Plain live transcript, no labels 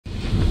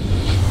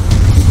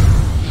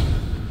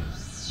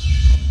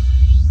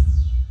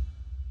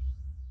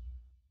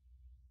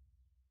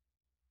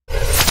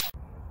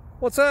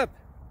What's up?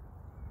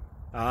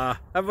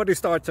 Everybody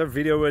starts a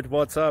video with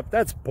what's up.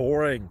 That's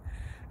boring.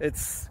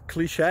 It's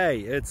cliche.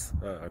 It's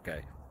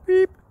okay.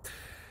 Beep.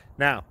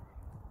 Now,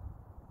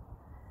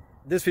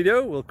 this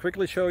video will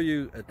quickly show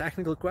you a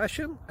technical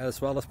question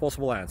as well as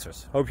possible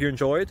answers. Hope you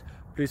enjoyed.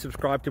 Please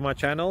subscribe to my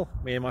channel.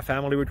 Me and my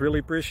family would really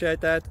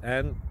appreciate that,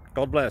 and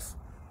God bless.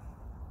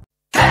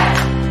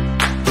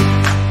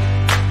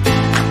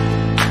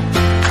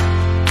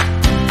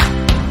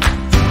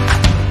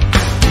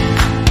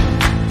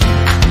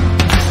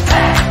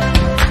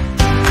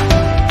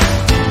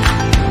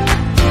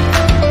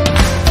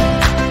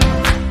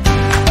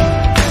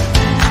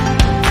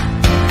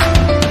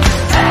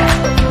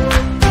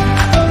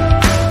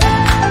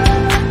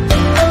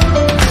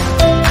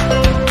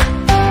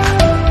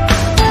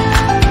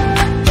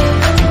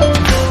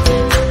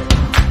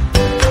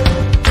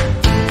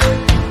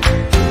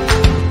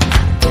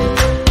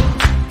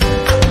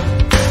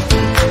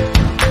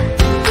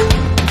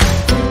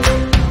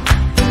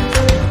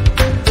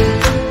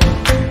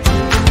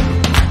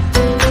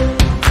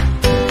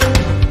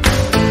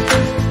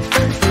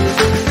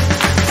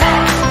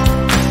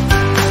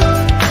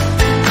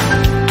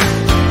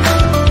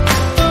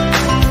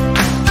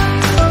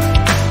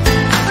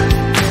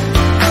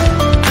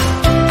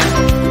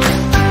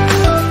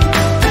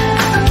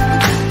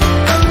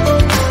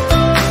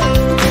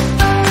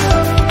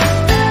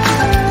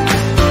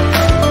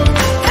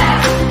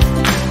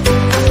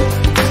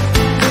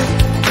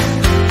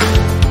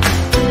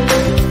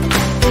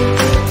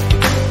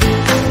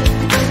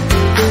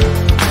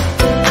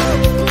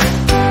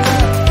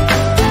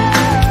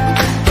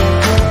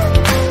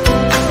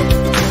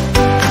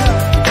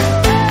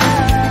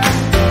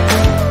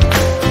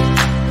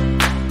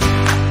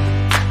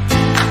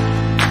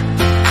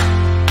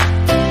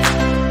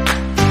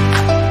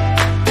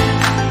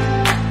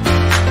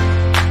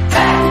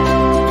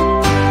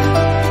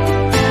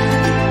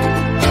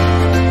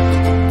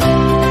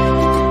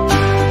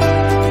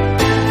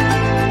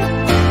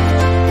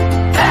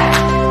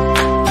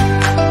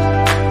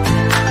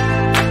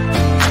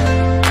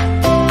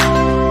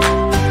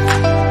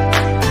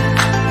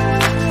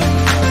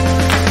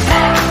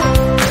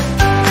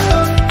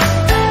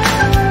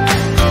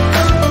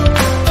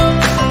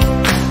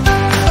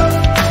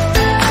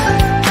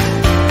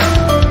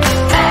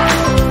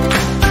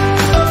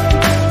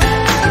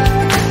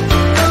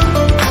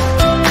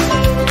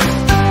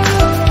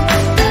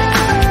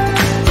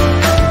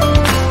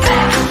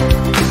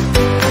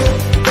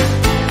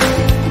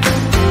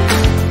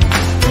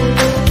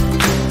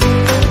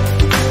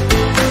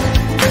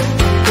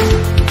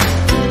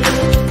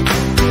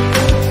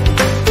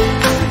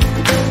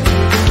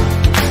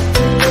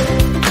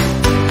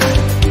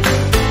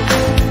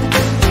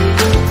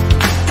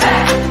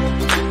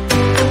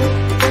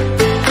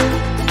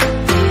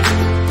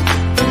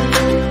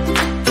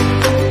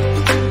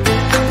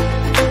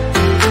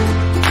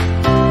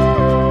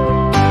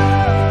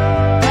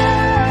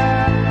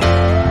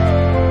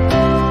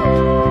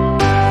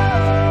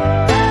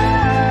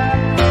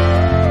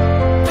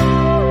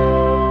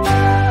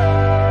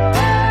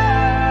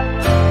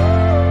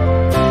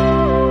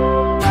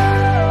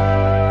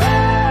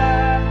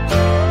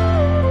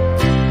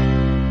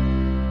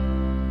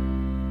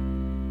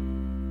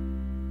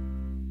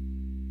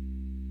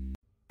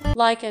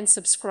 Like and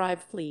subscribe,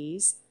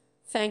 please.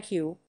 Thank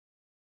you.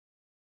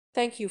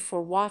 Thank you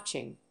for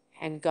watching,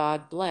 and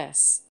God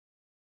bless.